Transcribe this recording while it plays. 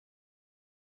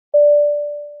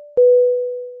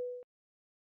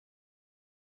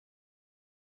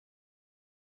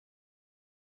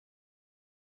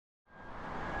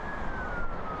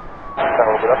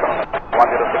Aeroflot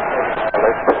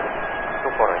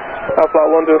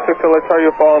 106 LA, are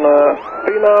you following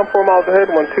Phenom, 4 miles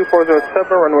ahead, 12407,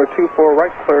 runway 24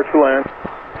 right, clear to land.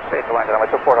 Clear to land,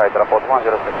 runway 24 right, Aeroflot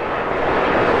 106.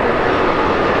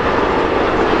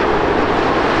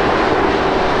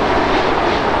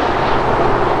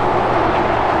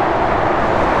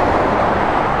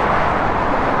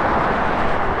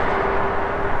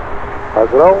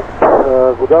 Ground,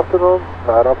 good afternoon,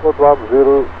 Aeroflot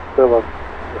 107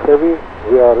 Heavy,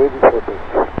 we are ready for this.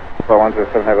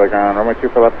 107 Heavy ground, runway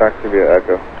 24 left, taxi via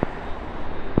Echo.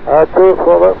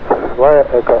 24 left, via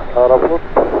Echo, Aeroflot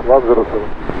 107.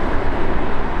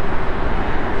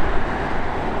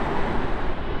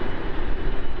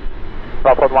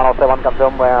 Aeroflot 107,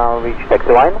 confirm we'll reach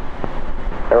taxi line.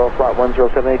 Aeroflot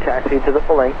 107, taxi to the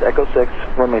full length, Echo 6,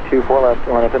 runway 24 left,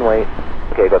 line up and wait.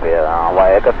 Okay, copy.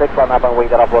 Via Echo 6, line up and wait,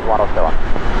 Aeroflot 107.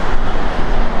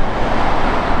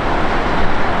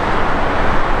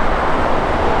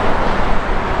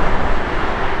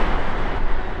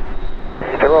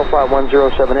 Aeroflot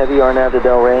 107 Heavy, RNAV to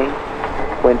Delray,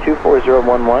 wind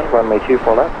 24011, runway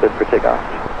 24 left, cleared for takeoff.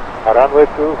 Runway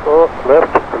 24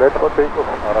 left, cleared for takeoff,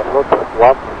 Aeroflot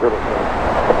 107.